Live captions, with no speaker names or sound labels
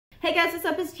Hey guys, what's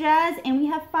up? It's Jazz, and we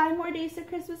have 5 more days to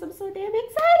Christmas. I'm so damn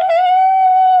excited!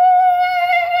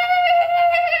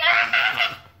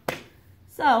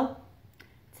 So,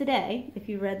 today, if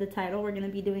you read the title, we're going to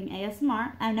be doing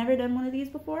ASMR. I've never done one of these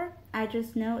before. I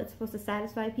just know it's supposed to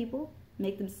satisfy people,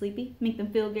 make them sleepy, make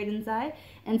them feel good inside.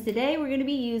 And today, we're going to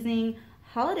be using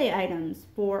holiday items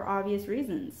for obvious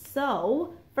reasons.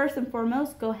 So, first and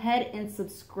foremost, go ahead and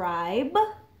subscribe.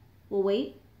 We'll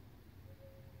wait.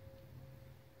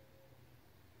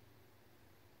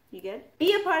 You good?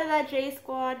 Be a part of that J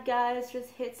Squad, guys.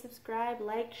 Just hit subscribe,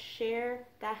 like, share.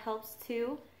 That helps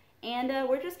too. And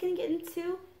we're just gonna get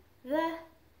into the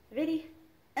video.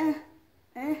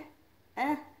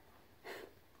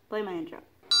 Play my intro.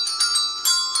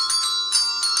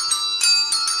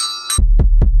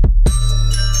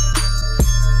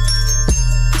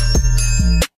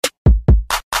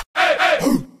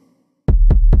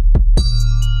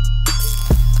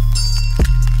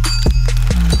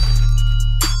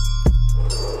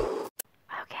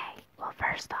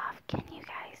 First off, can you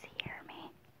guys hear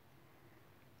me?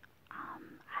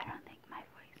 I don't think my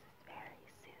voice is very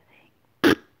soothing,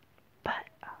 but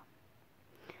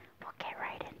we'll get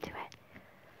right into it.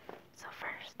 So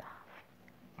first off,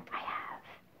 I have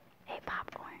a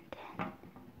popcorn tin,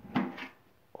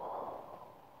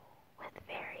 with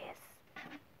various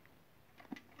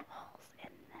holes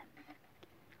in them.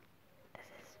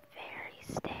 This is very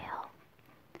stale.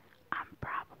 I'm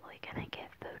probably gonna get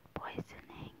food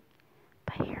poisoning.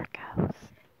 But here goes.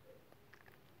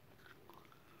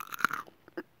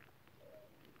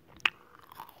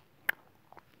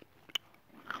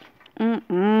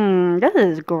 This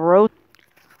is gross.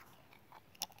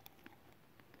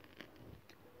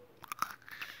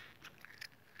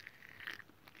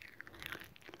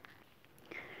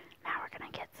 Now we're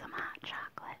gonna get some hot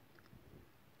chocolate.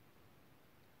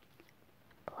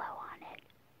 Blow on it.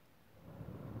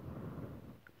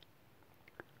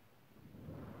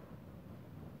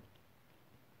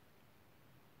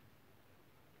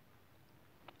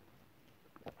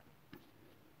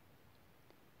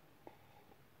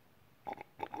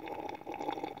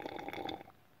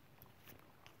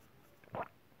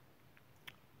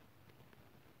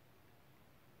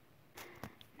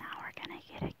 Now we're gonna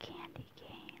get a candy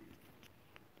cane.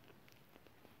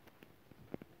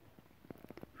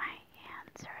 My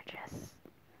hands are just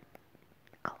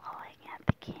clawing at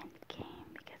the candy cane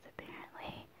because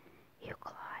apparently you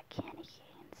claw at candy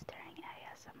canes during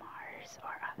ASMRs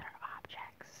or other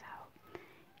objects. So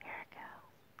here it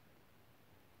goes.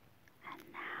 And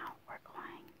now we're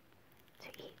going to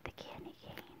eat the candy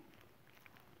cane.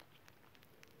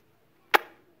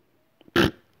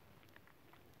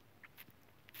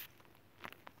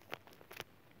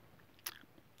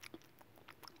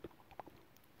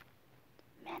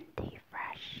 Minty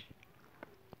fresh.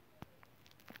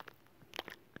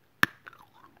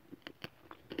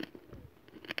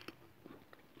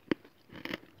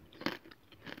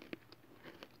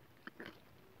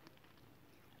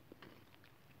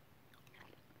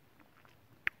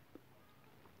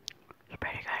 It's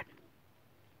pretty good.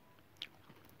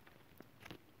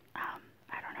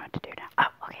 I don't know what to do now.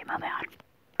 Oh, okay, moving on.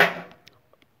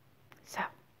 So,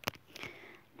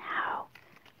 now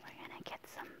we're gonna get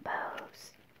some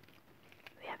bows.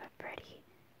 We have a pretty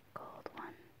gold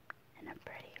one and a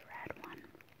pretty red one.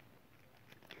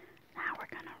 Now we're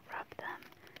gonna rub them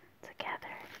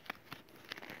together.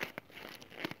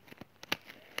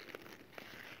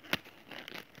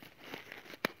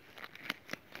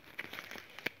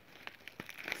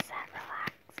 Is that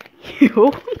relaxing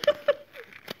you?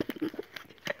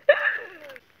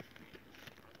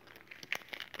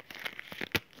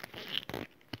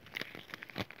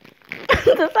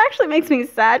 This actually makes me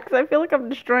sad because I feel like I'm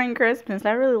destroying Christmas.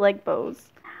 I really like bows.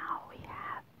 Now we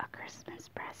have a Christmas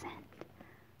present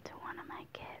to one of my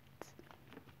kids.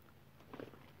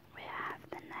 We have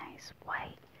the nice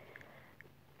white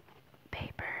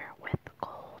paper with the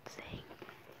gold saying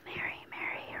Merry,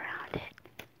 Merry around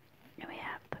it. And we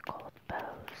have the gold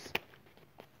bows.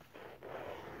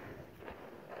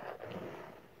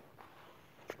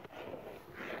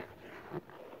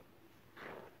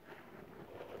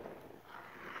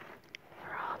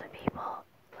 For all the people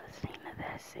listening to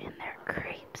this in their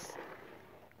creeps,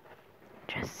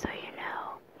 just so you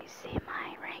know, you see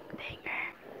my ring finger.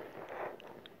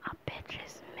 A bitch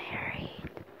is married.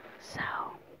 So,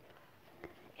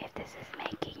 if this is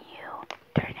making you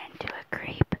turn into a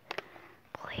creep,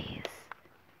 please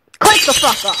Click the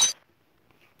fuck off!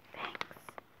 thanks.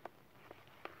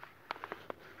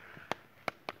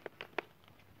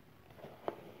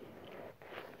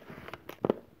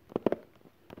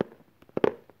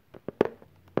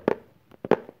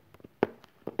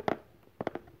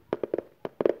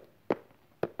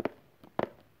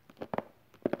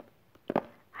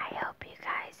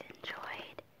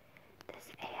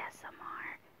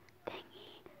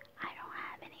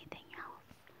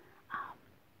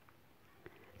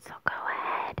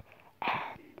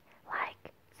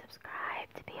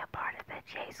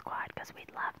 because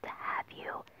we'd love to have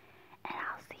you. And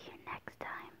I'll see you next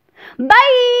time. Bye!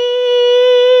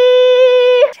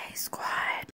 J Squad.